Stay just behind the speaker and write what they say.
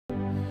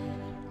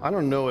I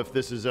don't know if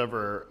this has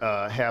ever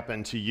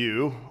happened to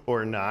you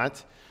or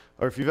not,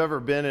 or if you've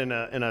ever been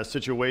in a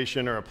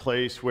situation or a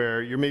place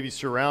where you're maybe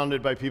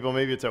surrounded by people,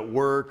 maybe it's at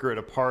work or at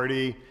a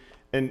party,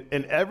 and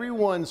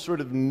everyone sort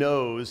of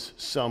knows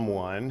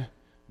someone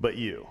but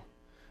you.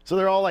 So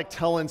they're all like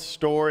telling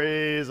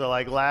stories or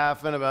like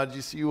laughing about, did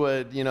you see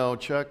what,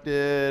 Chuck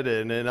did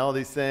and all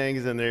these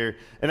things, and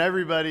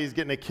everybody's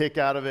getting a kick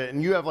out of it,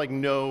 and you have like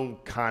no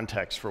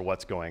context for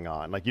what's going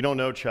on. Like you don't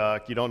know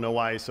Chuck, you don't know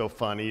why he's so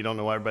funny, you don't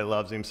know why everybody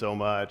loves him so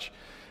much.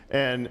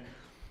 And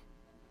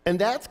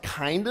that's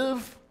kind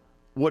of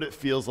what it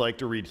feels like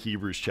to read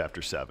Hebrews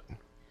chapter 7.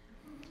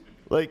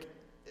 Like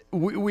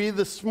we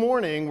this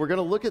morning, we're going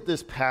to look at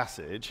this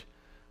passage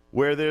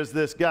where there's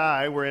this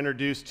guy we're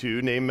introduced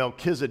to named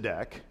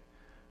Melchizedek,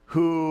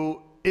 who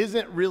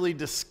isn't really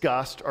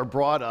discussed or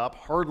brought up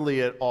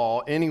hardly at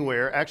all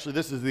anywhere. Actually,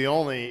 this is the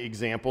only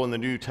example in the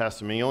New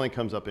Testament. He only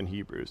comes up in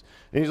Hebrews.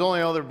 And he's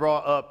only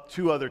brought up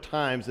 2 other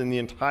times in the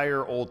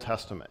entire Old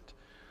Testament.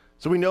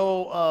 So we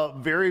know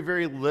very,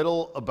 very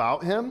little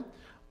about him.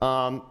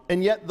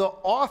 And yet the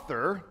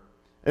author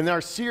in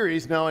our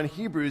series now in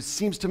Hebrews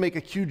seems to make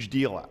a huge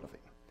deal out of him.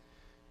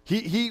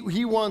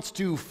 He wants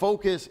to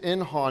focus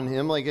in on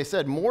him, like I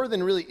said, more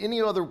than really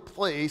any other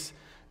place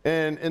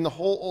in the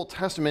whole Old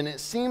Testament. It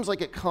seems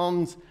like it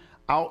comes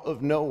out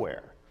of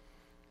nowhere.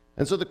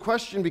 And so the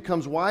question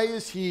becomes, why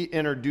is he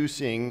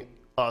introducing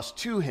us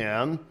to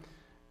him?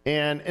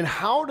 And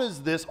how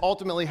does this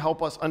ultimately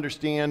help us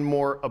understand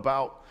more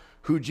about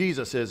who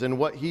Jesus is and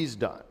what he's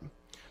done?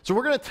 So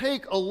we're going to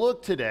take a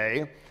look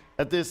today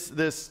at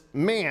this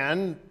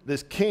man,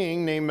 this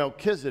king named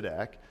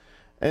Melchizedek,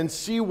 and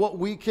see what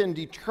we can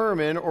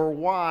determine or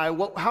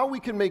how we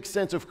can make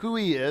sense of who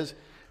he is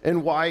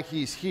and why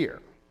he's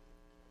here.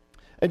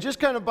 And just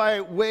kind of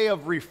by way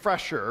of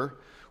refresher,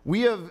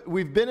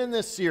 we've been in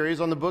this series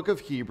on the book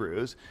of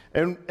Hebrews,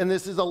 and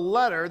this is a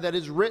letter that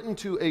is written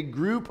to a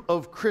group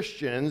of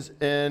Christians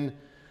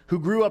who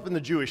grew up in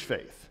the Jewish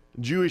faith,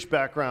 Jewish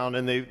background,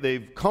 and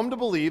they've come to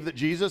believe that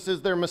Jesus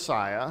is their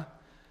Messiah,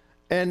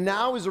 and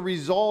now as a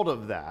result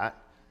of that,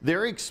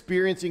 they're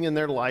experiencing in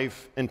their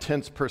life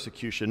intense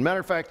persecution. Matter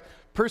of fact,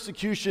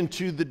 persecution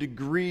to the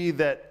degree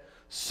that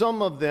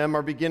some of them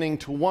are beginning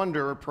to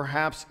wonder, or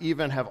perhaps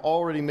even have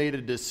already made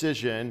a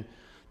decision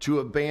to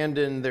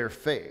abandon their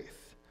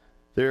faith.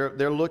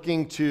 They're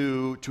looking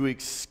to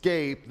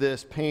escape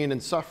this pain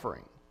and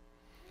suffering.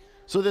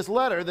 So this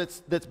letter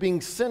that's being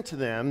sent to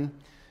them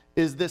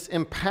is this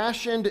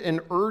impassioned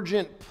and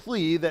urgent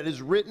plea that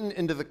is written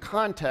into the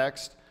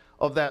context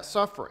of that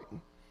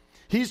suffering.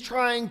 He's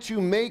trying to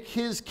make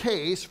his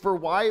case for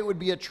why it would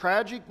be a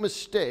tragic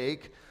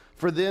mistake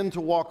for them to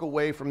walk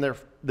away from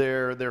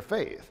their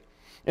faith.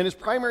 And his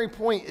primary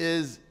point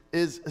is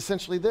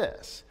essentially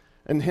this,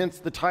 and hence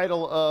the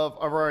title of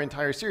our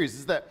entire series,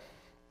 is that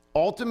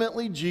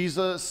ultimately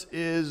Jesus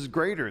is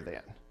greater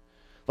than.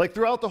 Like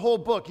throughout the whole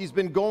book, he's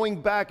been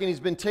going back and he's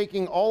been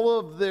taking all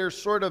of their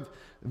sort of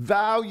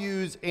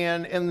values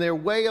and their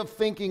way of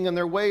thinking and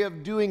their way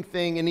of doing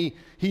things, and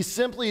he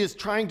simply is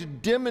trying to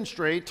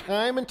demonstrate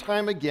time and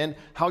time again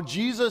how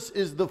Jesus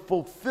is the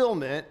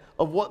fulfillment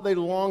of what they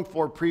longed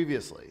for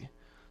previously.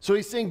 So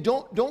he's saying,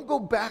 don't go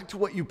back to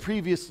what you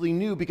previously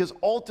knew, because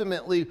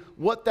ultimately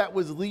what that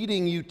was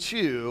leading you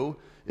to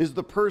is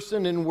the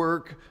person and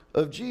work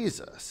of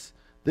Jesus.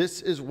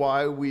 This is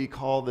why we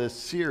call this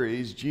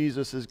series,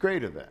 Jesus is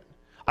Greater Than.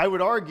 I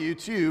would argue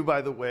too,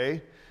 by the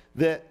way,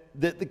 that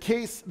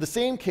the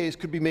same case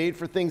could be made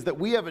for things that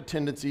we have a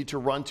tendency to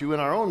run to in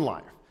our own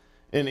life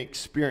and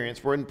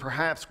experience, when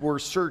perhaps we're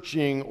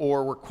searching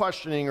or we're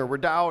questioning or we're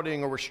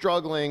doubting or we're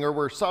struggling or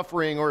we're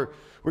suffering or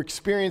we're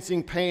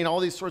experiencing pain, all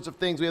these sorts of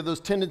things. We have those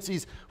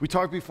tendencies. We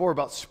talked before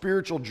about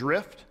spiritual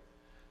drift.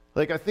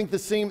 Like I think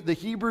the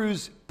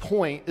Hebrews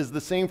point is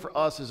the same for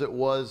us as it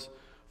was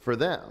for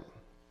them.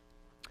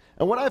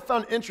 And what I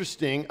found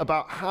interesting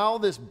about how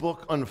this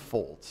book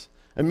unfolds,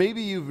 and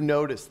maybe you've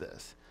noticed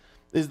this,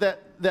 is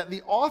that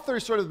the author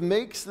sort of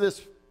makes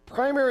this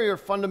primary or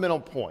fundamental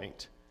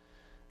point,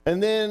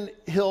 and then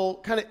he'll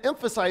kind of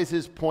emphasize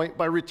his point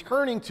by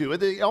returning to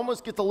it. It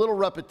almost gets a little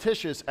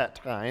repetitious at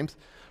times,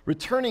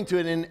 returning to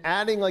it and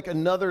adding like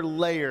another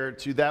layer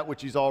to that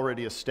which he's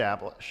already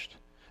established.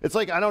 It's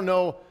like, I don't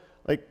know,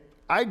 like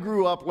I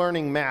grew up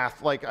learning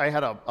math. Like I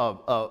had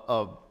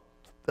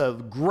a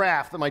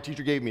graph that my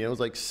teacher gave me. It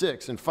was like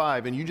 6 and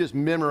 5, and you just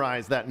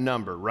memorize that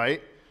number,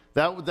 right?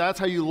 That's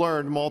how you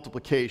learned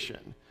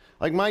multiplication.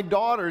 Like my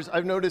daughters,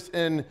 I've noticed,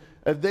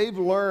 if they've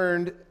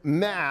learned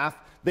math,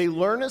 they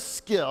learn a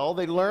skill,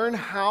 they learn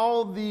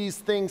how these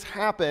things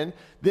happen,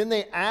 then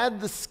they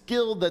add the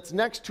skill that's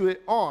next to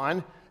it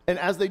on, and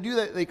as they do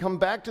that, they come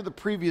back to the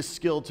previous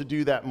skill to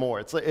do that more.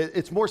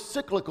 It's more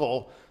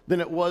cyclical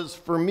than it was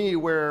for me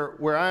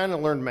where I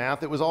learned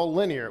math. It was all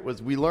linear. It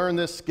was, we learn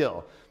this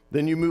skill,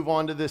 then you move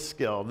on to this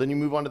skill, then you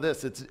move on to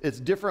this. It's a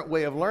different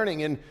way of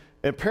learning, and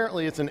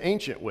apparently it's an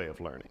ancient way of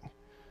learning.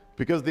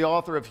 Because the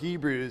author of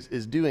Hebrews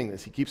is doing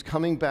this. He keeps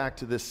coming back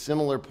to this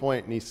similar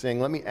point, and he's saying,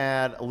 let me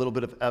add a little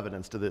bit of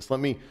evidence to this. Let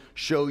me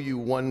show you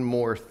one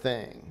more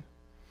thing.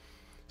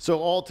 So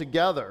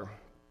altogether,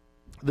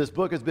 this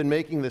book has been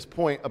making this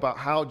point about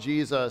how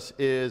Jesus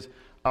is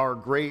our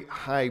great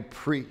high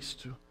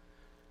priest.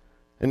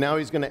 And now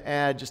he's going to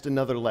add just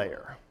another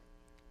layer,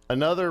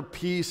 another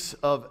piece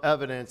of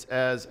evidence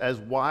as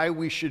why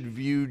we should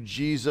view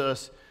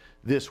Jesus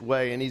this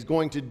way. And he's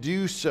going to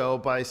do so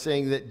by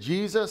saying that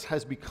Jesus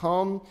has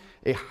become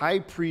a high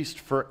priest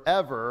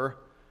forever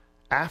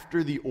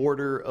after the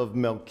order of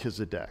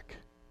Melchizedek,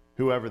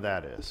 whoever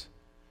that is.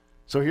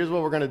 So here's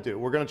what we're going to do.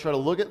 We're going to try to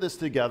look at this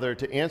together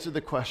to answer the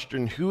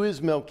question, who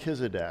is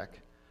Melchizedek?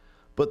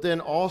 But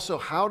then also,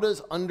 how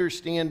does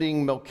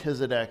understanding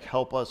Melchizedek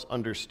help us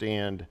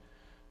understand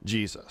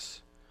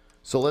Jesus?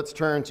 So let's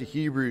turn to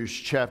Hebrews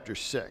chapter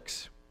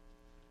 6.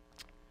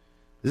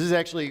 This is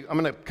actually, I'm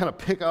going to kind of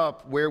pick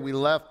up where we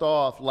left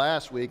off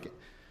last week,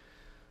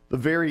 the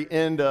very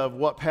end of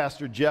what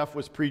Pastor Jeff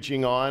was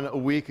preaching on a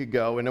week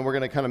ago, and then we're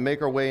going to kind of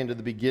make our way into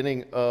the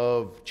beginning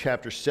of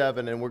chapter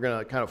 7, and we're going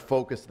to kind of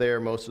focus there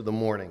most of the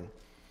morning.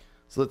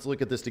 So let's look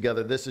at this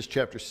together. This is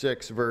chapter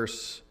 6,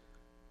 verse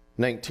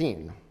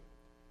 19.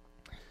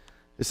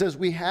 It says,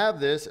 "We have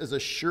this as a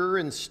sure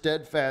and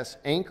steadfast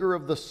anchor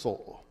of the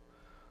soul,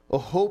 a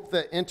hope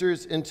that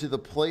enters into the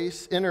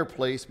inner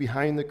place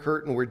behind the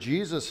curtain where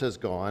Jesus has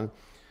gone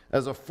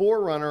as a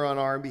forerunner on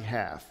our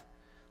behalf,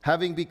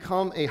 having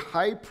become a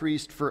high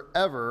priest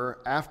forever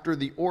after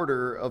the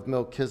order of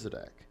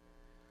Melchizedek.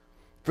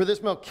 For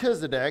this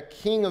Melchizedek,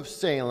 king of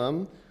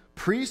Salem,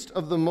 priest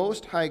of the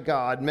Most High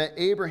God, met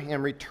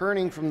Abraham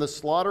returning from the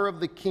slaughter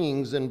of the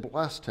kings and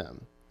blessed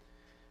him.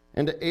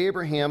 And to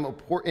Abraham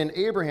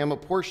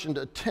apportioned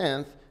a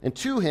tenth, and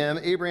to him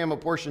Abraham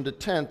apportioned a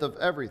tenth of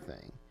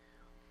everything.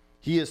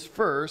 He is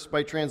first,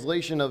 by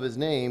translation of his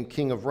name,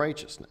 King of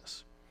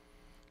Righteousness.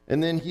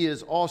 And then he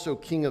is also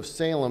King of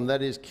Salem,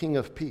 that is, King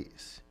of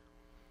Peace.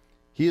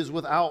 He is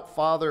without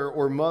father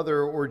or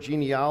mother or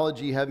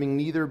genealogy, having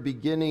neither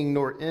beginning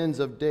nor ends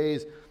of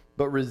days,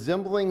 but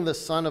resembling the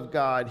Son of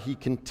God, he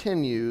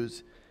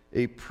continues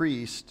a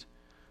priest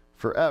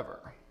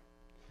forever."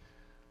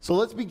 So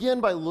let's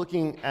begin by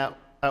looking at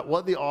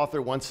what the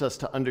author wants us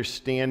to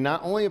understand,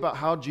 not only about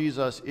how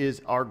Jesus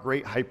is our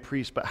great high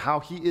priest, but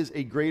how he is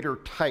a greater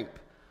type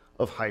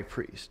of high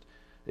priest.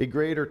 A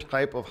greater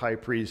type of high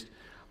priest.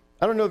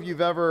 I don't know if you've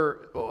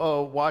ever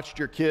watched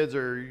your kids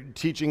or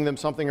teaching them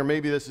something, or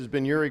maybe this has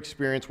been your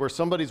experience where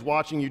somebody's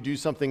watching you do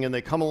something and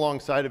they come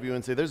alongside of you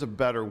and say, there's a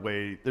better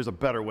way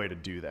to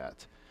do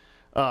that.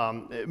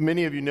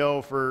 Many of you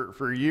know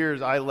for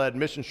years I led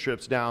mission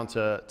trips down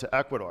to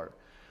Ecuador.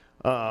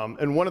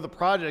 And one of the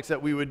projects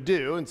that we would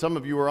do, and some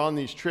of you were on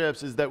these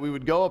trips, is that we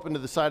would go up into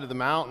the side of the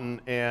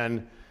mountain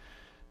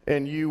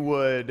and you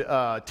would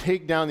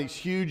take down these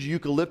huge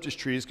eucalyptus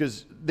trees,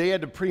 because they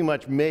had to pretty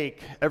much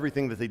make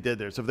everything that they did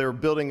there. So if they were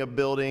building a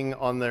building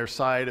on their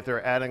side, if they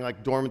were adding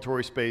like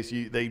dormitory space,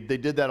 they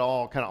did that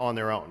all kind of on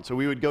their own. So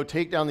we would go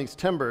take down these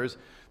timbers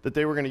that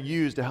they were going to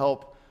use to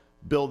help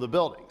build the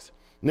buildings.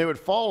 And they would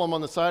fall them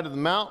on the side of the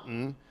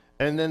mountain,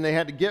 and then they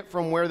had to get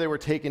from where they were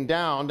taken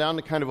down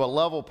to kind of a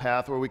level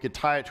path where we could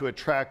tie it to a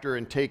tractor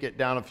and take it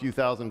down a few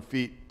thousand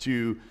feet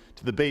to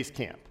the base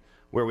camp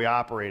where we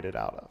operated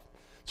out of.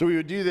 So we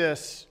would do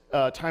this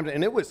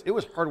and it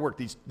was hard work.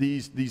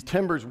 These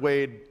timbers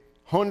weighed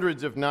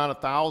hundreds, if not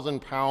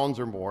 1,000 pounds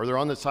or more. They're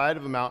on the side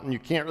of a mountain. You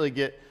can't really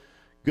get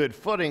good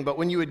footing, but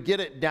when you would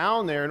get it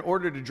down there, in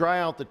order to dry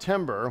out the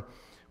timber,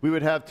 we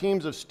would have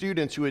teams of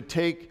students who would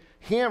take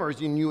hammers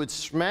and you would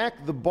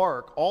smack the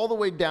bark all the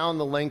way down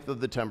the length of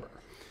the timber.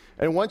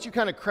 And once you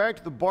kind of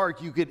cracked the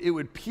bark, it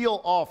would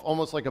peel off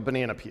almost like a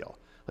banana peel.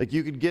 Like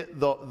you could get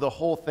the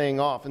whole thing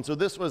off. And so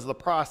this was the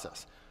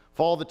process.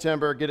 Fall the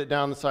timber, get it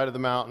down the side of the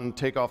mountain,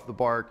 take off the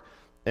bark,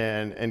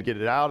 and get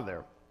it out of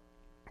there.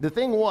 The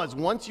thing was,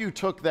 once you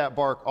took that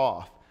bark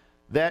off,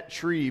 that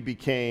tree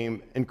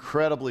became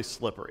incredibly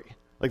slippery.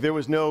 Like there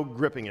was no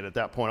gripping it at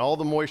that point. All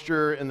the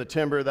moisture in the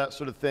timber, that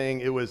sort of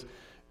thing, it was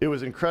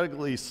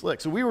incredibly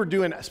slick. So we were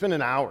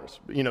spending hours,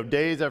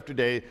 days after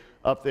day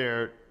up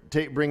there,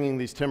 bringing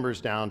these timbers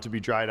down to be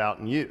dried out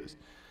and used.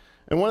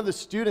 And one of the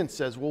students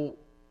says,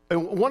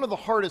 and one of the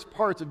hardest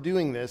parts of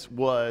doing this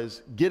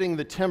was getting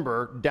the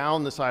timber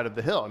down the side of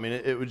the hill. I mean,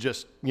 it would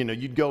just,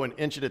 you'd go an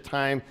inch at a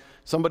time.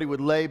 Somebody would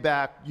lay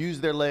back,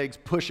 use their legs,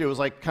 push. It was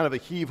like kind of a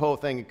heave-ho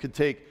thing. It could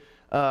take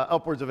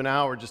upwards of an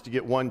hour just to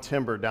get one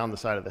timber down the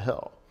side of the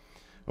hill.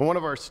 And one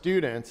of our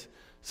students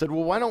said,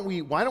 well, why don't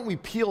we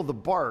peel the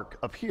bark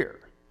up here?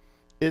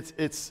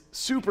 It's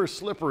super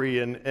slippery,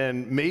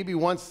 and maybe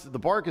once the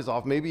bark is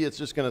off, maybe it's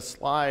just going to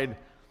slide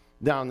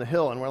down the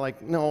hill. And we're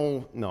like,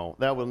 no,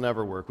 that will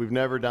never work. We've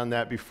never done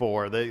that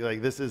before.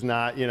 This is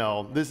not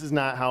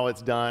how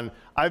it's done.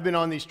 I've been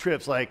on these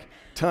trips like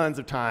tons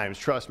of times.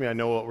 Trust me, I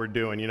know what we're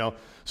doing,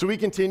 So we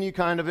continue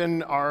kind of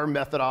in our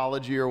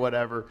methodology or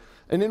whatever.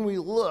 And then we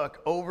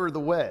look over the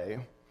way,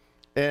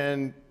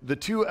 and the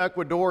two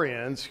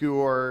Ecuadorians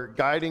who are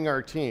guiding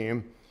our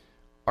team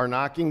are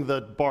knocking the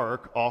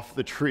bark off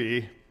the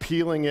tree,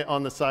 peeling it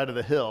on the side of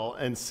the hill,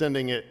 and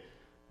sending it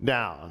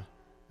down.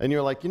 And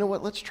you're like, you know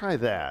what, let's try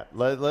that.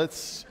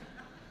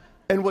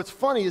 And what's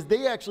funny is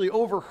they actually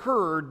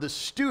overheard the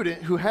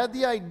student who had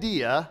the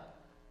idea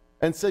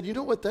and said, you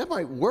know what, that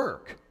might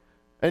work.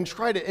 And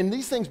tried it. And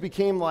these things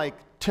became like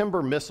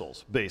timber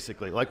missiles,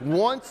 basically. Like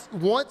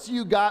once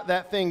you got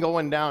that thing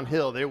going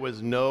downhill, there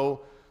was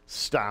no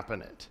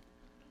stopping it.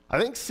 I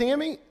think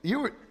Sammy,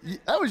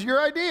 that was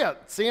your idea.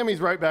 Sammy's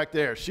right back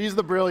there. She's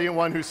the brilliant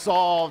one who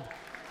solved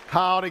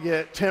how to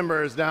get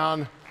timbers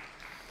down.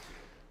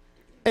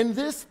 And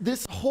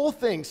this whole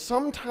thing,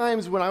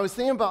 sometimes when I was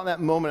thinking about that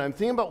moment, I'm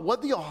thinking about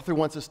what the author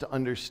wants us to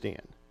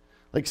understand.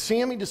 Like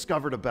Sammy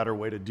discovered a better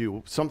way to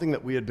do something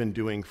that we had been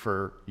doing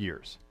for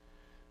years.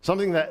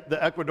 Something that the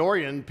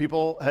Ecuadorian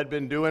people had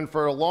been doing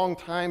for a long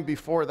time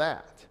before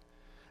that.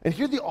 And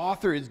here the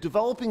author is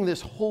developing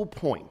this whole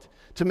point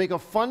to make a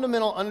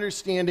fundamental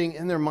understanding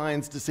in their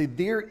minds to say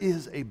there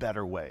is a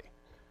better way.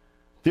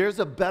 There's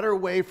a better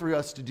way for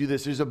us to do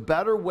this. There's a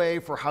better way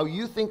for how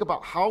you think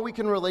about how we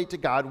can relate to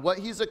God, what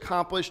he's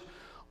accomplished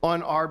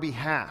on our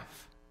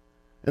behalf.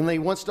 And he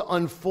wants to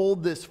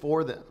unfold this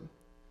for them.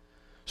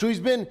 So he's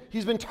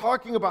been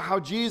talking about how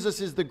Jesus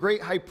is the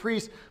great high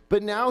priest,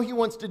 but now he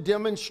wants to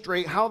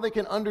demonstrate how they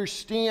can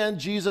understand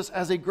Jesus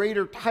as a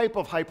greater type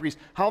of high priest,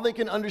 how they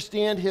can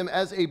understand him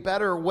as a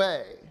better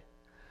way.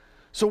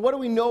 So what do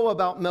we know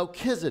about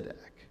Melchizedek?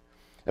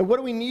 And what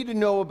do we need to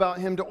know about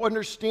him to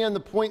understand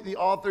the point the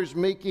author's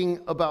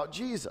making about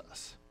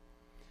Jesus?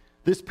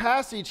 This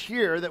passage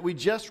here that we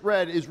just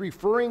read is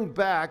referring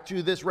back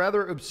to this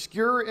rather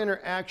obscure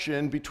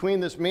interaction between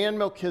this man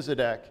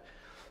Melchizedek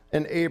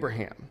and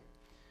Abraham,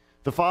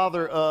 the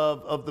father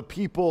of the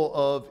people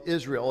of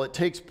Israel. It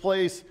takes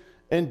place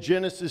in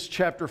Genesis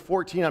chapter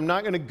 14. I'm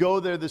not going to go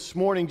there this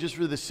morning just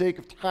for the sake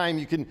of time.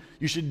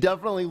 You should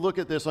definitely look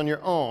at this on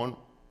your own.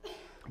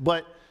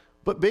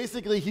 But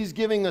basically, he's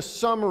giving a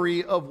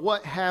summary of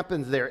what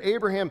happens there.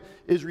 Abraham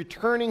is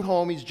returning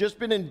home. He's just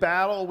been in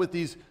battle with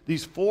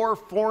these 4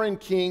 foreign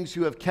kings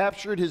who have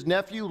captured his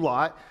nephew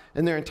Lot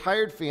and their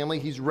entire family.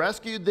 He's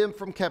rescued them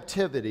from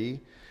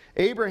captivity.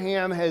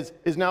 Abraham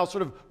is now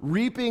sort of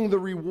reaping the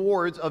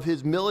rewards of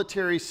his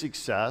military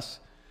success.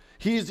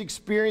 He's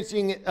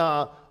experiencing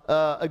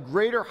a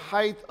greater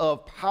height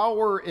of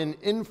power and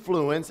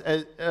influence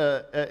at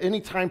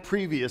any time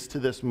previous to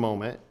this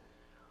moment.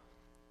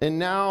 And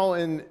now,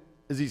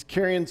 as he's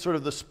carrying sort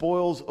of the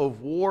spoils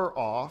of war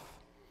off,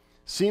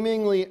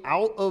 seemingly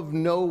out of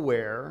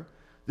nowhere,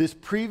 this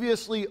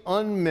previously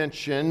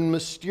unmentioned,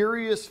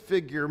 mysterious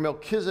figure,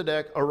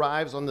 Melchizedek,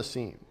 arrives on the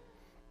scene.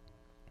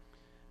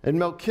 And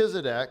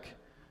Melchizedek,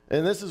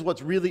 and this is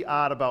what's really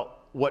odd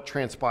about what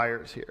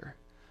transpires here,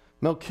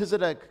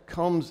 Melchizedek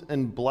comes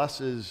and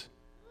blesses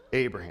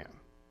Abraham.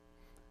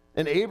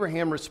 And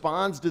Abraham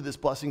responds to this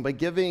blessing by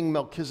giving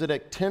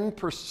Melchizedek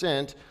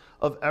 10%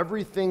 of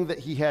everything that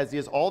he has. He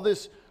has all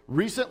this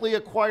recently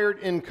acquired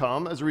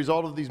income as a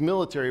result of these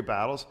military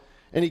battles,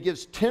 and he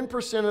gives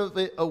 10% of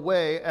it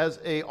away as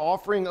an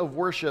offering of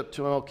worship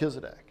to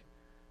Melchizedek.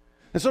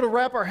 And so to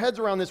wrap our heads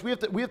around this, we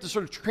have to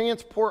sort of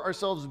transport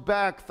ourselves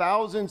back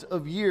thousands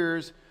of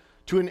years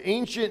to an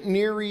ancient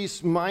Near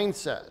East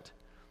mindset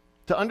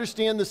to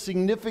understand the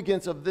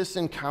significance of this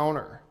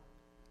encounter.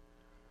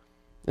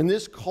 In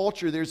this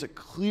culture, there's a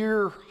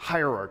clear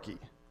hierarchy,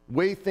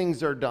 way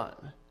things are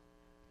done.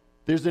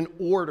 There's an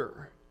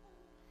order.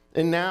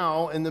 And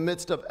now, in the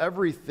midst of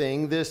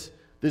everything, this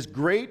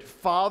great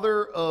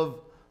father of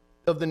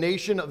the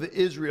nation of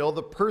Israel,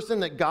 the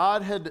person that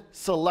God had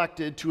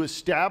selected to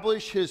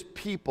establish his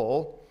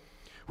people,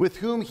 with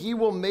whom he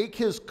will make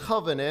his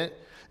covenant,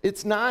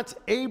 it's not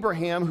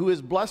Abraham who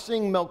is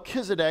blessing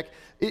Melchizedek,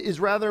 it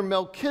is rather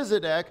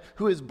Melchizedek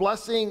who is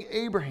blessing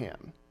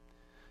Abraham.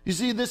 You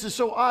see, this is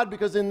so odd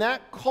because in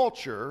that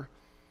culture,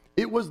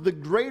 it was the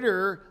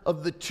greater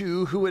of the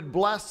two who would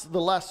bless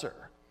the lesser.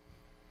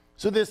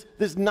 So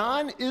this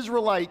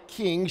non-Israelite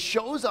king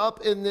shows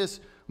up in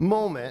this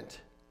moment,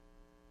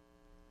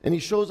 and he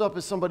shows up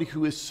as somebody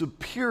who is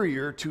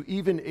superior to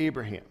even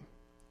Abraham.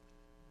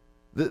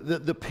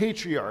 The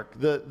patriarch,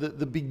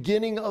 the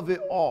beginning of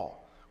it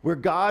all, where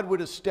God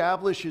would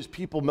establish his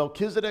people.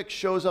 Melchizedek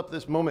shows up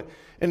this moment,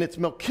 and it's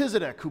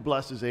Melchizedek who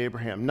blesses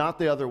Abraham, not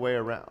the other way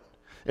around.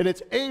 And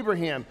it's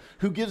Abraham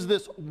who gives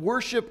this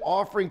worship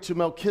offering to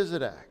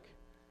Melchizedek.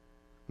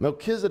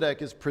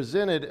 Melchizedek is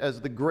presented as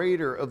the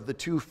greater of the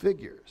two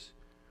figures.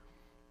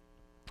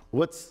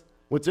 What's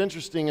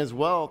interesting as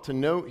well to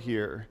note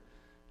here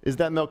is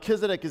that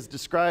Melchizedek is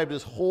described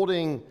as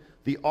holding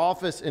the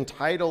office and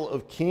title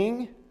of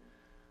king,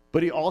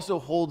 but he also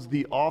holds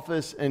the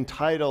office and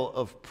title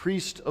of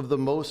priest of the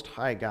Most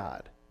High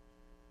God.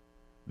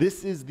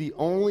 This is the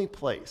only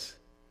place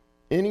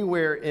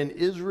anywhere in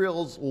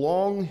Israel's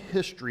long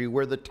history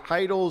where the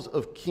titles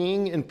of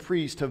king and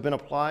priest have been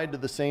applied to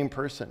the same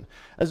person.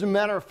 As a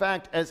matter of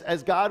fact,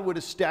 as God would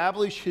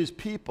establish his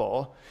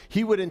people,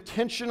 he would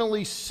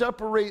intentionally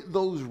separate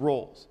those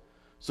roles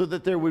so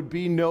that there would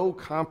be no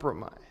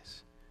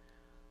compromise.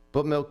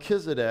 But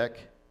Melchizedek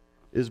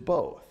is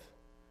both.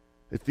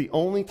 It's the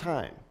only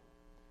time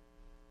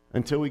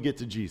until we get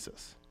to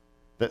Jesus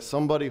that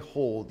somebody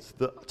holds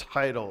the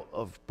title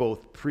of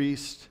both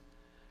priest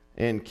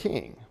and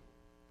king.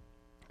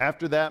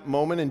 After that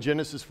moment in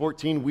Genesis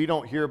 14, we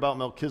don't hear about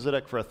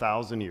Melchizedek for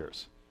 1,000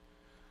 years.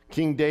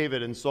 King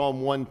David in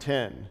Psalm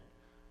 110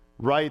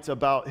 writes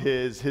about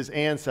his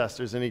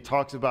ancestors, and he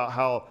talks about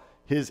how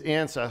his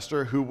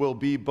ancestor, who will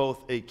be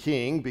both a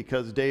king,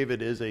 because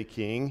David is a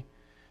king,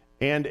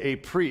 and a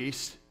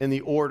priest in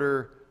the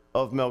order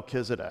of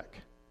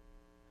Melchizedek.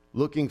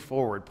 Looking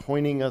forward,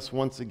 pointing us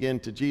once again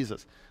to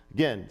Jesus.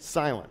 Again,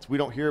 silence. We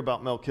don't hear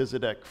about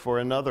Melchizedek for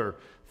another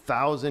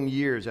 1,000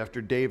 years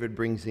after David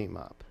brings him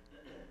up.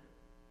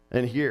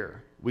 And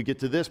here, we get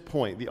to this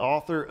point. The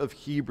author of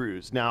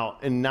Hebrews now,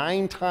 and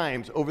 9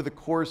 times over the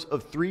course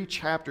of 3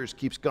 chapters,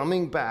 keeps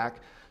coming back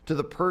to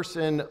the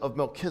person of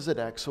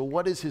Melchizedek. So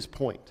what is his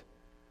point?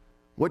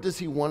 What does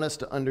he want us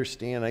to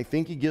understand? I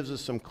think he gives us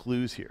some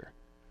clues here.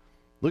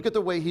 Look at the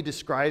way he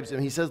describes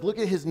him. He says, look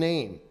at his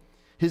name.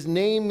 His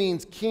name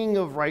means King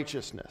of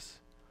Righteousness.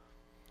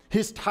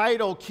 His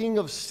title, King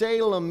of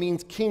Salem,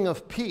 means King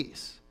of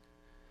Peace.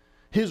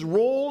 His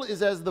role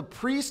is as the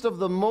priest of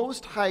the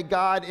Most High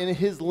God. In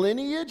his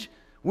lineage,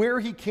 where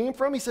he came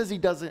from, he says he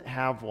doesn't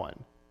have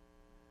one.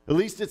 At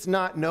least it's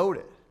not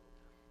noted.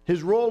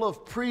 His role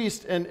of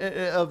priest and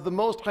of the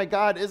Most High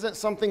God isn't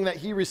something that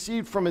he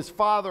received from his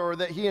father or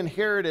that he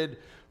inherited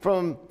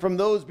from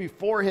those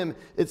before him.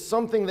 It's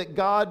something that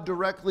God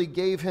directly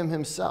gave him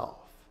himself.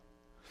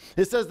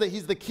 It says that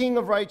he's the King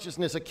of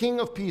Righteousness, a King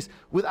of Peace,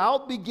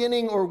 without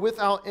beginning or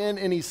without end,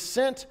 and he's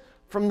sent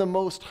from the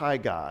Most High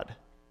God.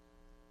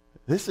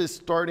 This is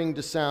starting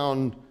to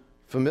sound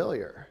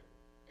familiar.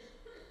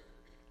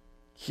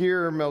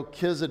 Here,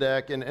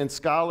 Melchizedek, and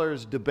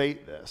scholars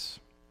debate this.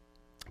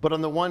 But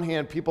on the one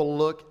hand, people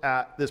look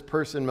at this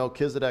person,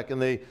 Melchizedek,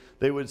 and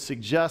they would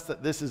suggest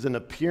that this is an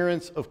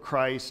appearance of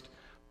Christ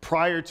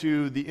prior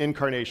to the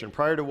incarnation,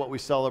 prior to what we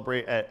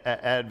celebrate at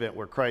Advent,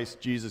 where Christ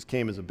Jesus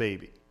came as a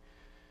baby.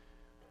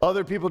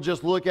 Other people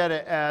just look at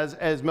it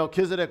as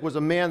Melchizedek was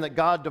a man that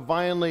God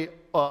divinely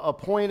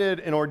appointed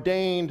and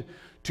ordained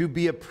to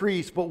be a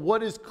priest. But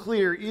what is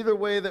clear, either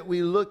way that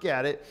we look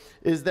at it,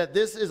 is that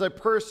this is a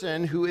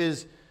person who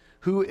is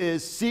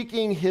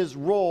seeking his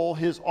role,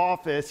 his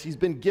office. He's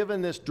been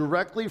given this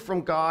directly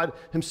from God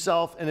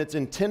himself, and it's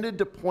intended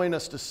to point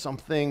us to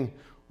something,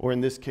 or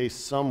in this case,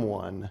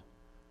 someone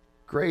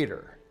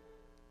greater,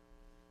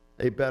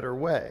 a better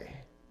way.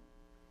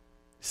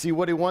 See,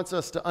 what he wants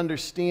us to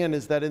understand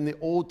is that in the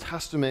Old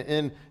Testament,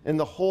 in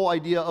the whole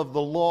idea of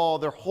the law,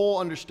 their whole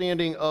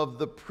understanding of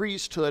the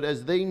priesthood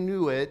as they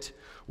knew it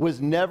was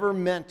never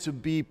meant to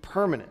be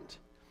permanent.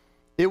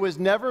 It was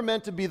never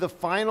meant to be the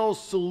final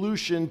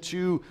solution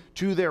to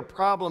their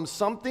problems.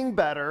 Something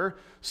better,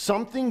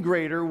 something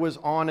greater was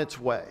on its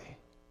way,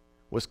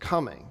 was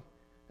coming.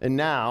 And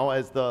now,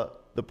 as the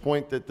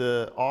point that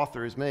the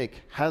authors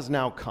make, has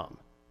now come,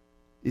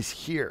 is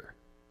here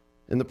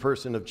in the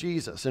person of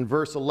Jesus. In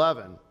verse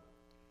 11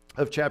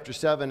 of chapter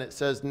 7, it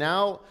says,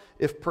 "Now,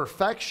 if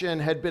perfection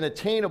had been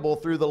attainable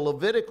through the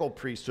Levitical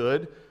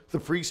priesthood, the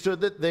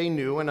priesthood that they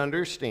knew and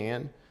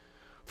understand,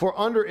 for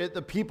under it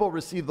the people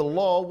received the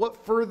law,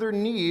 what further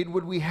need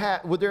would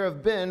there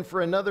have been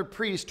for another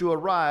priest to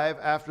arrive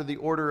after the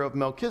order of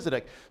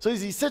Melchizedek?" So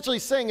he's essentially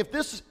saying, if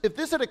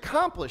this had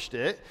accomplished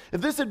it, if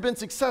this had been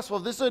successful,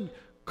 if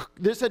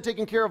this had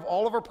taken care of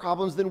all of our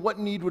problems, then what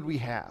need would we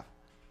have?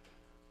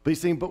 But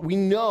he's saying, but we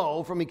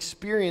know from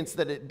experience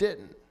that it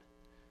didn't.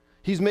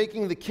 He's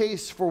making the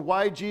case for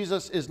why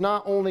Jesus is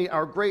not only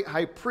our great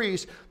high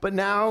priest, but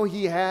now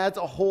he adds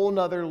a whole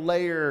nother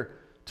layer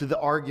to the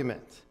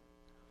argument.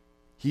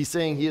 He's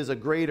saying he is a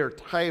greater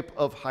type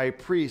of high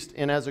priest,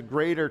 and as a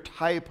greater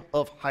type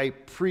of high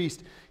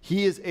priest,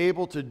 he is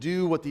able to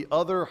do what the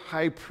other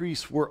high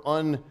priests were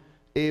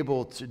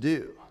unable to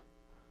do.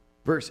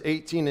 Verse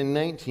 18 and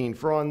 19,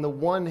 "For on the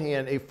one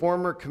hand, a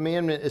former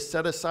commandment is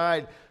set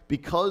aside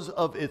because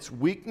of its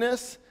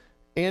weakness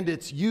and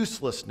its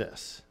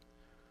uselessness.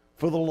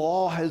 For the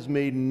law has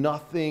made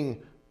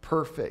nothing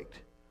perfect.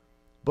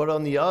 But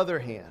on the other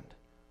hand,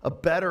 a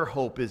better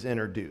hope is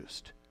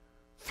introduced,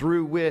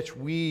 through which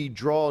we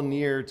draw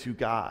near to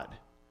God."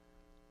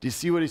 Do you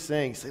see what he's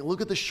saying? Say,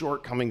 look at the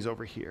shortcomings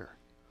over here,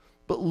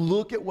 but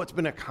look at what's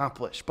been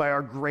accomplished by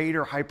our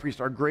greater high priest,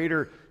 our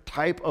greater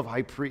type of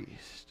high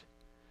priest.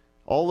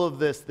 All of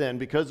this then,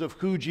 because of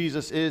who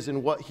Jesus is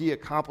and what he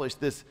accomplished,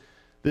 this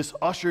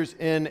ushers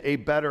in a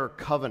better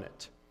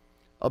covenant.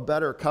 A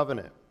better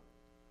covenant.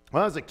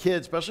 When I was a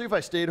kid, especially if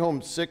I stayed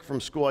home sick from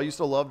school, I used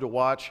to love to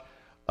watch,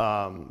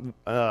 oh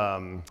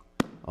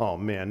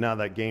man, now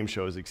that game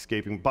show is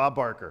escaping. Bob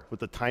Barker with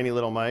the tiny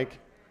little mic.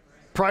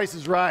 Price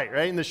is Right,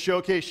 right? In the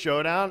Showcase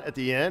Showdown at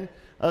the end.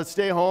 I would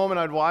stay home and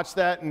I'd watch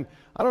that, and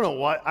I don't know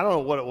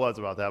what it was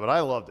about that, but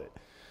I loved it.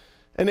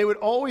 And they would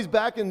always,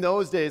 back in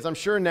those days, I'm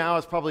sure now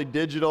it's probably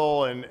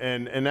digital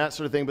and that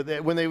sort of thing,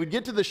 but when they would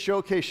get to the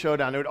Showcase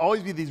Showdown, there would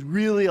always be these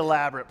really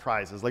elaborate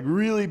prizes, like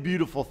really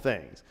beautiful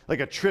things, like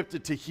a trip to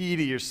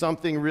Tahiti or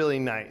something really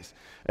nice.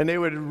 And they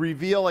would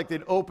reveal, like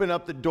they'd open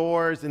up the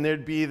doors and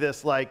there'd be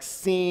this like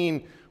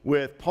scene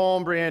with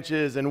palm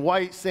branches and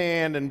white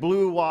sand and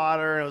blue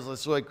water. And it was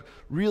this like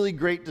really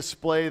great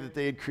display that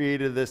they had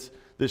created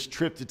this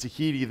trip to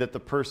Tahiti that the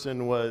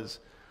person was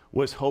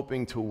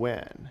hoping to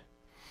win.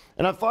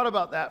 And I've thought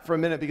about that for a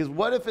minute, because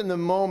what if in the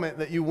moment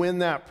that you win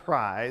that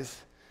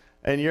prize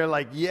and you're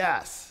like,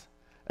 yes,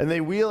 and they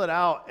wheel it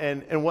out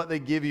and what they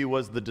give you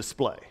was the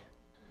display.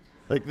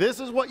 Like, this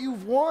is what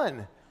you've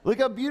won. Look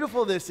how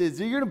beautiful this is.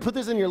 You're going to put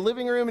this in your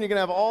living room and you're going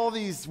to have all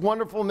these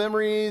wonderful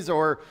memories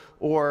or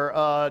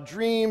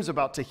dreams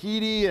about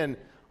Tahiti and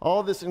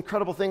all this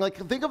incredible thing. Like,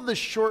 think of the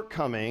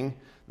shortcoming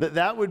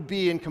that would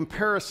be in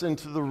comparison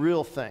to the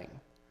real thing.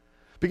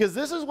 Because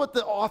this is what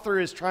the author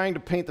is trying to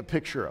paint the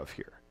picture of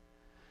here.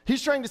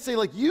 He's trying to say,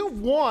 like,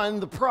 you've won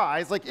the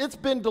prize, like it's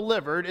been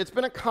delivered, it's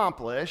been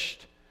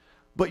accomplished,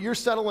 but you're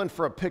settling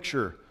for a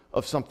picture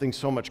of something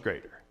so much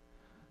greater.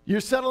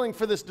 You're settling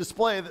for this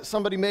display that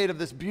somebody made of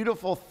this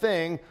beautiful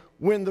thing,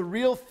 when the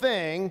real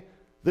thing,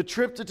 the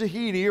trip to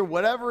Tahiti or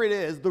whatever it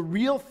is, the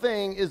real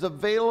thing is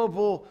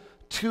available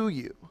to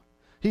you.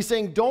 He's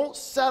saying, don't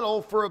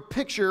settle for a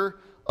picture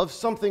of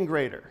something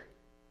greater.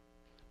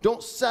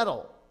 Don't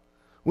settle.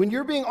 When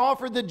you're being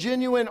offered the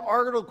genuine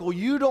article,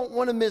 you don't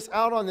want to miss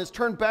out on this.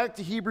 Turn back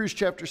to Hebrews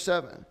chapter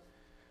 7.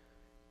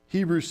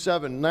 Hebrews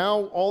 7,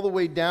 now all the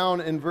way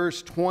down in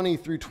verse 20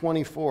 through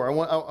 24.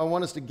 I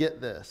want us to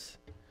get this.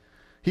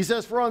 He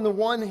says, for on the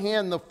one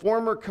hand, the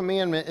former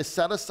commandment is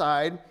set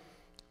aside.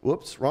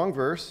 Whoops, wrong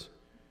verse.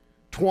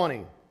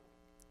 20.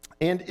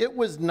 And it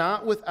was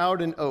not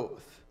without an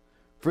oath.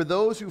 For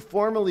those who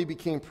formerly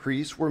became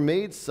priests were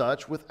made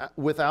such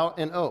without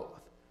an oath.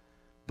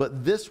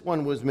 But this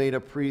one was made a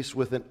priest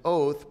with an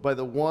oath by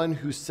the one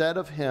who said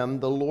of him,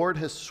 the Lord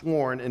has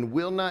sworn and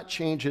will not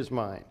change his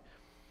mind.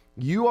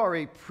 You are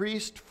a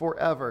priest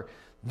forever.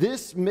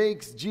 This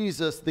makes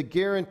Jesus the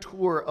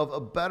guarantor of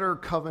a better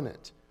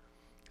covenant.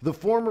 The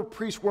former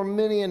priests were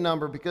many in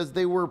number because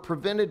they were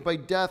prevented by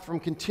death from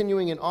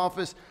continuing in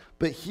office,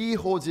 but he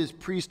holds his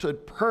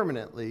priesthood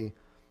permanently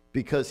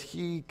because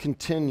he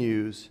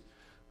continues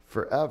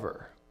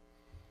forever.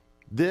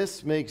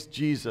 This makes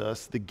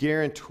Jesus the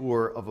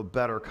guarantor of a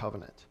better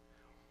covenant.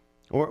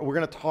 We're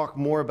going to talk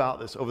more about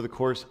this over the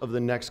course of the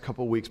next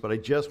couple of weeks, but I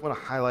just want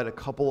to highlight a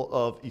couple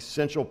of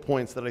essential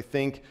points that I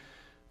think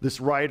this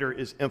writer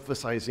is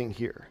emphasizing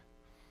here.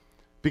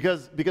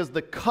 Because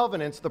the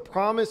covenants, the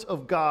promise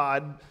of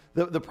God,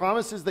 the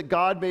promises that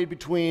God made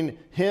between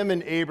him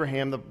and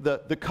Abraham,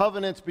 the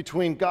covenants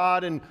between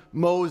God and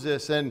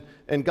Moses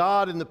and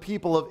God and the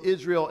people of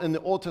Israel in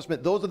the Old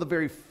Testament, those are the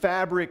very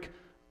fabric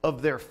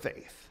of their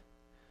faith.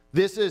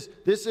 This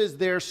is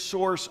their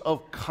source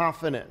of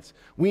confidence.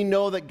 We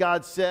know that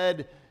God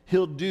said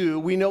he'll do.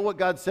 We know what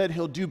God said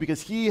he'll do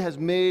because he has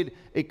made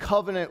a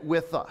covenant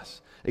with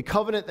us, a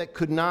covenant that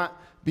could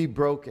not be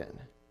broken.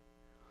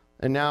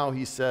 And now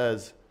he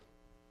says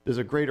there's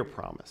a greater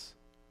promise,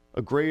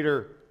 a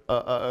greater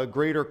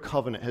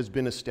covenant has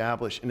been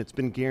established, and it's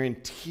been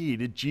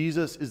guaranteed.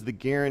 Jesus is the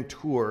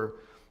guarantor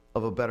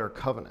of a better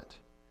covenant.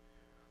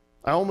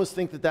 I almost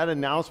think that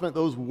announcement,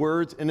 those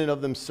words in and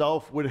of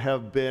themselves, would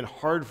have been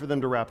hard for them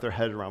to wrap their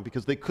head around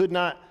because they could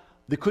not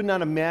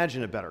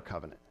imagine a better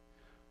covenant.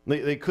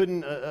 They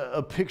couldn't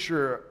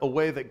picture a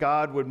way that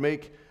God would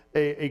make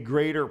a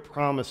greater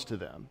promise to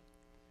them.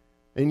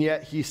 And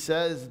yet he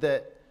says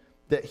that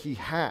he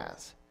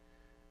has.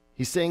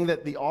 He's saying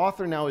that the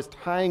author now is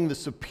tying the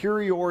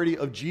superiority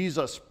of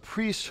Jesus'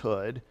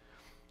 priesthood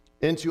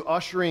into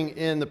ushering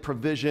in the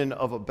provision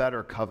of a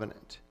better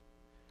covenant.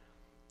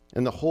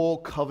 And the whole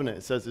covenant,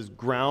 it says, is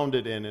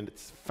grounded in and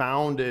it's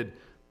founded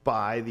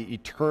by the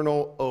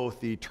eternal oath,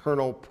 the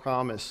eternal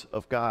promise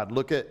of God.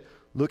 Look at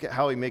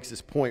how he makes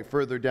this point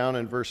further down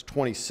in verse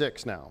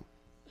 26 now.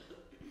 It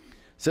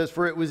says,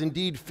 for it was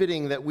indeed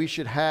fitting that we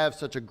should have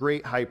such a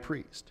great high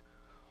priest,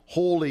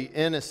 holy,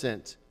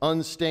 innocent,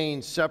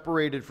 unstained,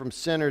 separated from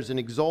sinners, and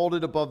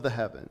exalted above the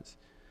heavens.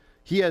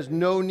 He has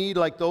no need,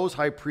 like those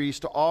high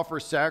priests, to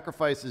offer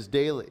sacrifices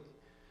daily,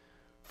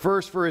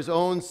 first for his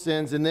own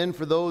sins and then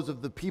for those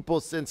of the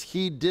people, since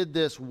he did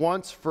this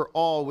once for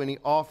all when he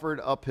offered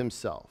up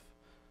himself.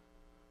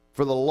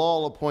 For the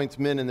law appoints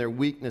men in their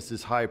weakness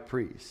as high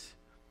priests,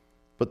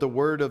 but the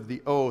word of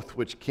the oath,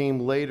 which came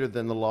later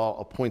than the law,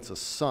 appoints a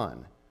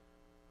son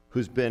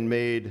who's been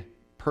made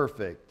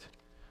perfect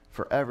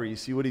forever. You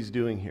see what he's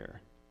doing here?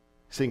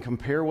 He's saying,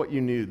 compare what you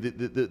knew,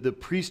 the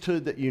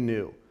priesthood that you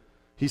knew.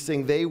 He's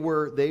saying they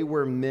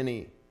were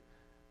many,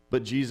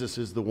 but Jesus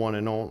is the one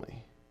and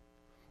only.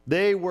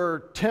 They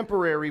were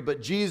temporary,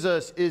 but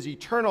Jesus is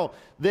eternal.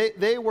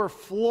 They were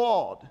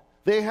flawed.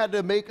 They had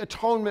to make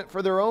atonement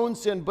for their own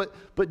sin,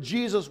 but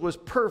Jesus was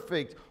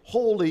perfect,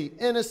 holy,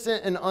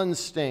 innocent, and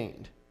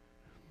unstained.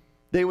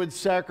 They would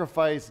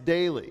sacrifice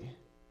daily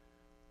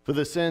for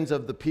the sins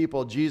of the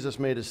people. Jesus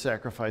made a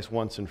sacrifice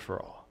once and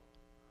for all.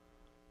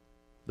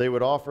 They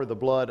would offer the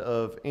blood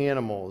of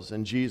animals,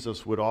 and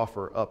Jesus would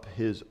offer up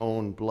his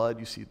own blood.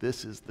 You see,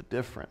 this is the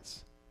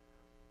difference.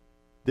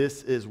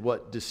 This is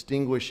what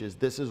distinguishes.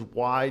 This is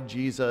why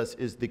Jesus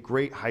is the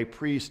great high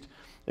priest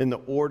in the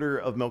order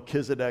of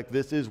Melchizedek.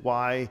 This is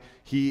why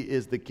he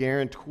is the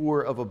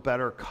guarantor of a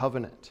better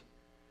covenant.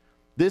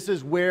 This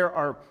is where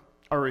our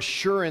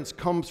assurance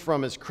comes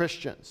from as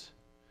Christians.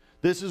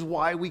 This is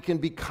why we can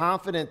be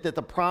confident that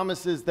the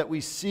promises that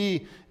we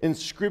see in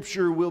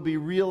Scripture will be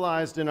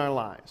realized in our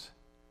lives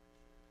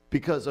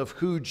because of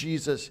who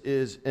Jesus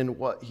is and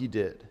what he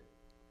did.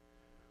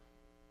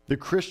 The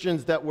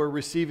Christians that were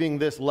receiving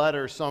this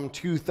letter some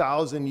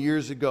 2,000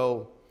 years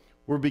ago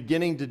were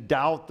beginning to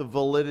doubt the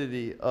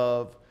validity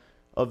of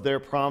their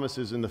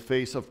promises in the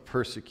face of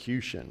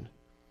persecution.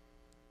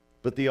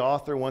 But the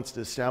author wants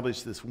to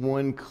establish this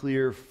one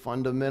clear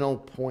fundamental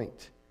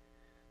point,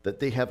 that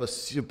they have a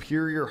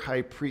superior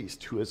high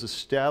priest who has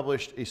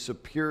established a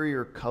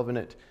superior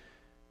covenant,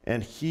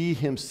 and he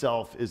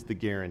himself is the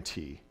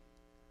guarantee.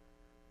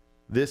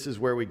 This is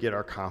where we get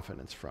our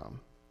confidence from.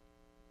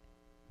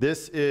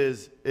 This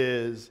is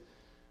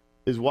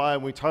why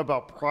when we talk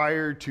about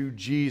prior to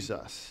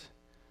Jesus,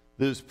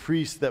 those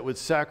priests that would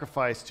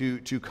sacrifice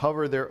to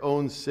cover their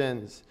own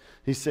sins,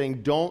 he's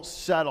saying, don't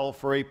settle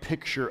for a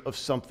picture of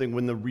something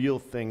when the real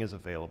thing is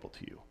available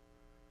to you.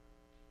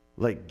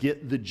 Like,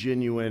 get the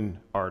genuine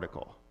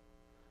article.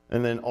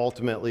 And then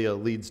ultimately it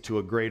leads to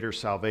a greater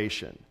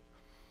salvation.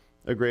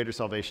 A greater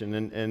salvation.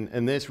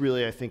 And this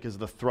really, I think, is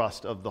the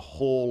thrust of the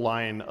whole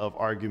line of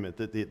argument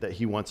that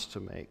he wants to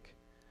make.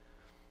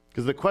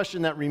 Because the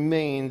question that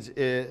remains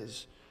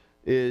is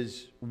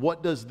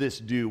what does this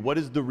do? What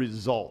is the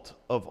result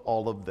of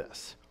all of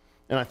this?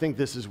 And I think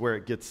this is where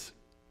it gets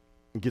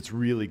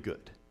really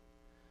good.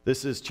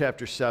 This is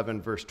chapter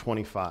 7, verse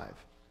 25.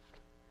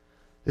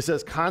 It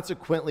says,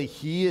 consequently,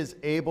 he is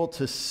able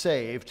to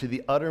save to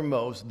the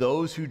uttermost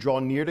those who draw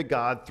near to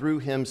God through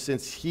him,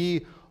 since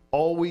he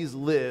always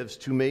lives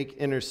to make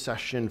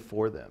intercession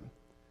for them.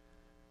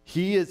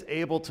 He is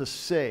able to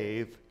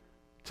save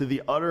to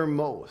the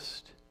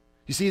uttermost.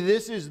 You see,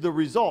 this is the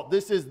result.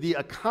 This is the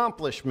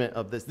accomplishment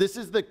of this. This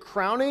is the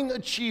crowning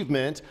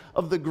achievement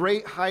of the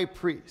great high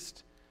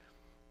priest,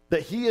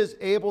 that he is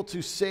able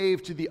to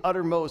save to the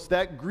uttermost.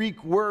 That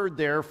Greek word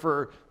there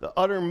for the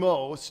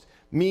uttermost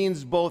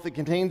means both, it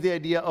contains the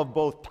idea of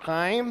both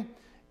time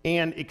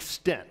and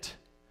extent.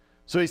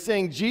 So he's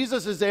saying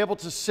Jesus is able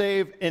to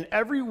save in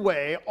every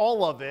way,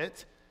 all of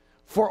it,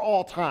 for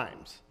all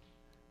times.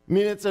 I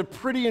mean, it's a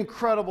pretty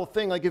incredible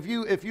thing. Like if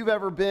you've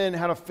ever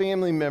had a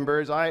family member,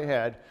 as I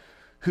had,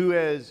 who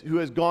has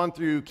gone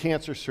through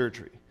cancer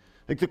surgery,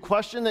 like the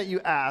question that you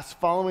ask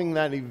following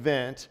that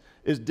event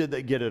is, did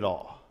they get it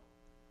all?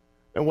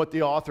 And what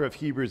the author of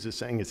Hebrews is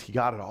saying is he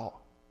got it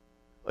all.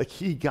 Like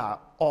he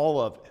got all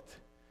of it.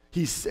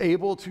 He's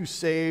able to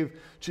save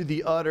to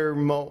the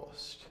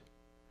uttermost.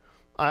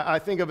 I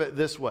think of it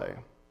this way.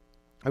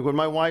 Like when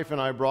my wife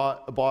and I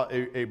bought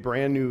a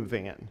brand new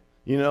van,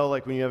 you know,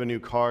 like when you have a new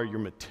car, you're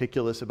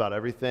meticulous about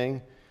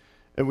everything.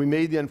 And we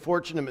made the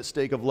unfortunate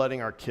mistake of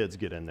letting our kids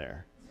get in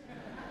there.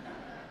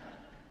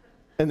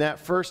 And that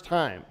first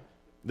time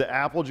the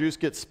apple juice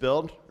gets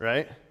spilled,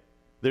 right?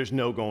 There's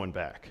no going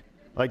back.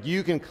 Like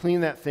you can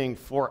clean that thing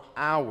for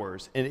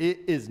hours and it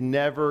is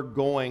never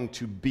going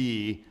to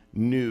be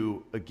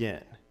new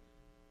again.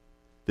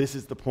 This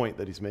is the point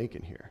that he's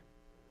making here,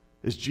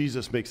 is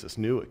Jesus makes us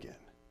new again.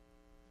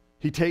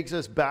 He takes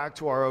us back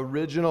to our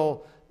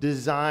original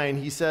design.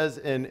 He says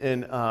in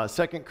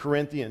 2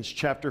 Corinthians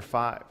chapter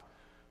 5,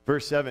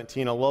 verse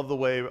 17, I love the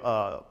way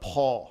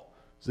Paul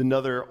is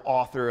another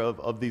author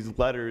of these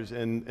letters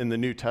in the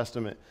New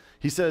Testament.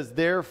 He says,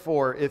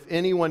 therefore, if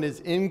anyone is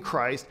in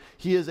Christ,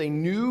 he is a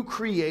new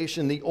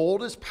creation. The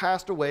old has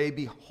passed away.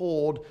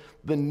 Behold,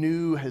 the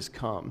new has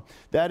come.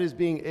 That is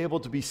being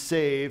able to be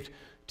saved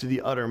to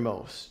the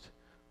uttermost.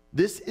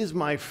 This is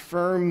my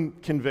firm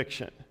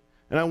conviction.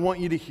 And I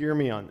want you to hear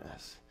me on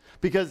this.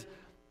 Because,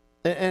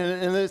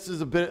 and this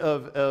is a bit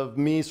of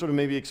me sort of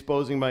maybe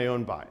exposing my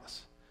own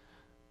bias.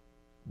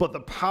 But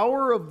the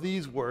power of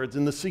these words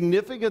and the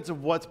significance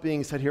of what's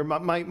being said here,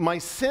 my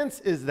sense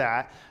is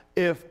that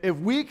if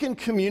we can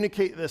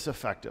communicate this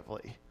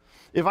effectively,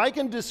 if I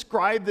can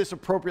describe this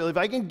appropriately, if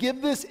I can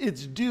give this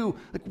its due,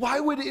 like why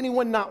would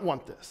anyone not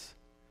want this?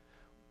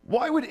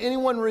 Why would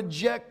anyone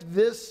reject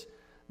this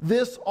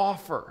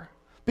offer?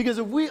 Because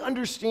if we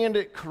understand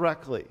it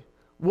correctly,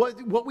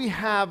 what we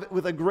have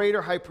with a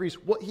greater high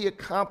priest, what he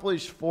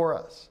accomplished for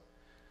us,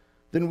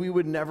 then we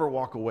would never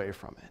walk away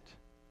from it.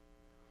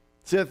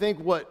 See, I think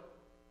what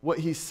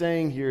he's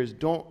saying here is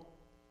don't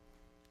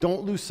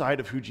lose sight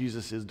of who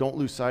Jesus is. Don't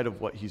lose sight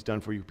of what he's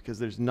done for you, because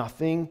there's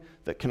nothing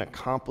that can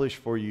accomplish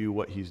for you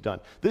what he's done.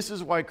 This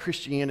is why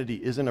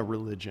Christianity isn't a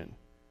religion.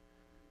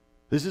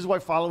 This is why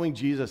following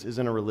Jesus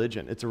isn't a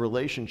religion. It's a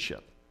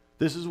relationship.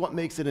 This is what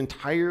makes it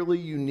entirely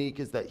unique,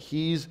 is that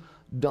he's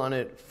done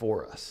it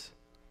for us.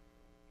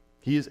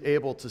 He is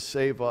able to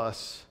save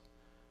us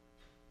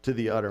to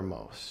the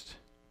uttermost.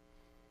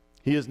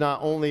 He is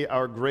not only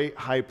our great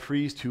high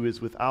priest who is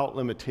without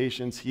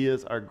limitations, he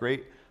is our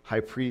great high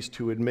priest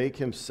who would make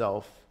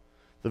himself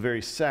the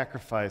very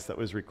sacrifice that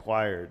was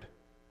required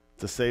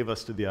to save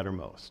us to the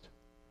uttermost.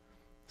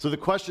 So the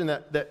question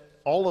that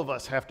all of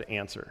us have to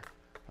answer,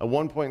 at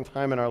one point in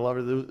time in our life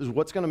is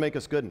what's going to make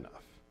us good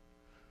enough?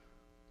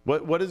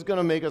 What is going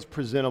to make us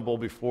presentable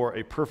before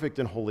a perfect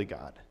and holy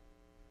God?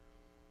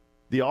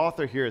 The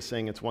author here is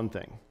saying it's one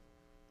thing.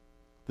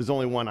 There's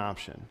only one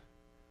option.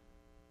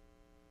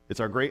 It's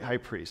our great high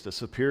priest, a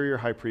superior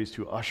high priest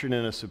who ushered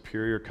in a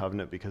superior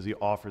covenant because he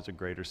offers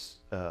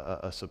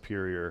a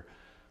superior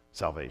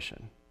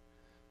salvation.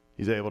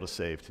 He's able to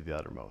save to the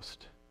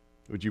uttermost.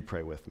 Would you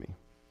pray with me?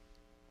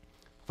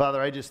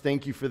 Father, I just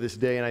thank you for this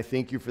day, and I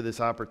thank you for this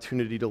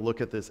opportunity to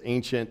look at this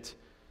ancient,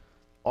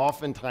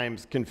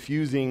 oftentimes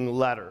confusing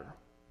letter.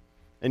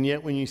 And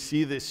yet when you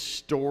see this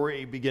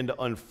story begin to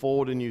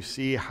unfold and you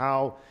see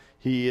how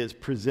he is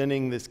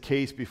presenting this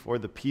case before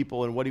the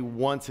people and what he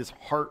wants his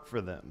heart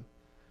for them,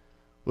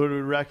 Lord,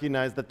 we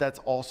recognize that that's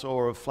also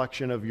a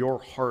reflection of your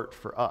heart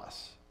for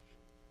us.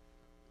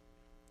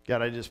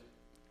 God,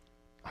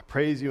 I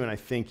praise you and I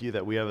thank you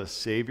that we have a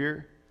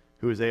Savior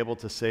who is able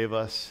to save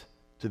us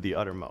to the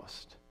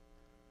uttermost,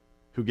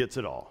 who gets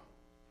it all.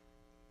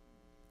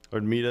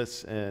 Lord, meet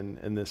us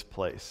in this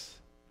place.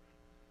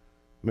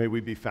 May we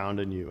be found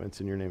in you.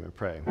 It's in your name I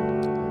pray.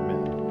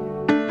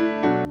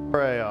 Amen.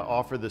 Before I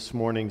offer this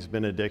morning's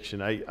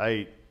benediction,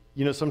 I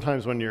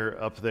sometimes when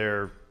you're up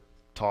there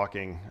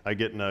talking, I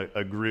get in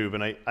a groove,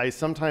 and I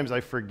sometimes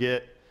I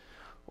forget,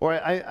 or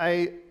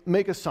I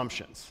make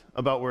assumptions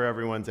about where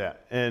everyone's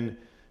at. And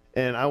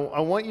I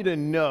want you to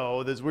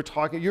know that as we're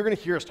talking, you're going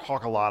to hear us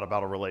talk a lot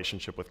about a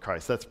relationship with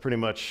Christ. That's pretty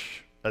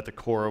much at the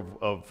core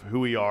of who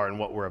we are and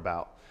what we're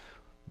about.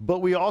 But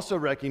we also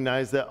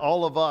recognize that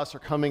all of us are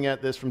coming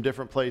at this from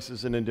different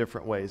places and in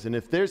different ways. And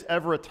if there's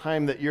ever a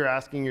time that you're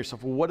asking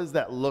yourself, well, what does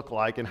that look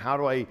like and how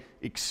do I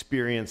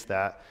experience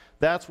that?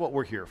 That's what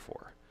we're here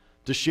for.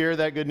 To share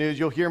that good news.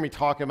 You'll hear me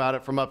talk about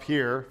it from up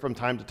here from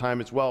time to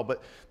time as well.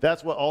 But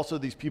that's what also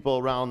these people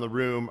around the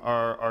room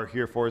are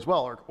here for as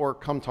well. Or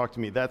come talk to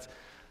me. That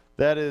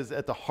is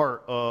at the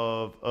heart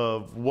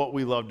of what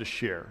we love to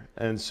share.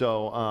 And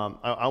so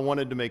I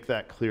wanted to make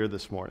that clear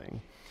this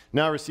morning.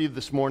 Now receive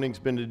this morning's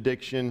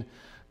benediction.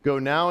 Go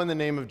now in the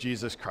name of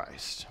Jesus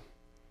Christ,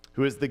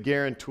 who is the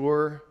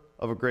guarantor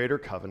of a greater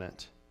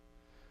covenant,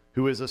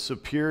 who is a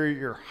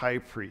superior high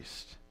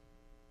priest,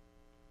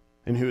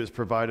 and who has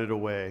provided a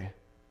way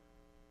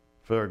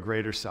for a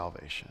greater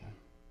salvation.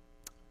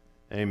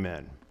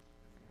 Amen.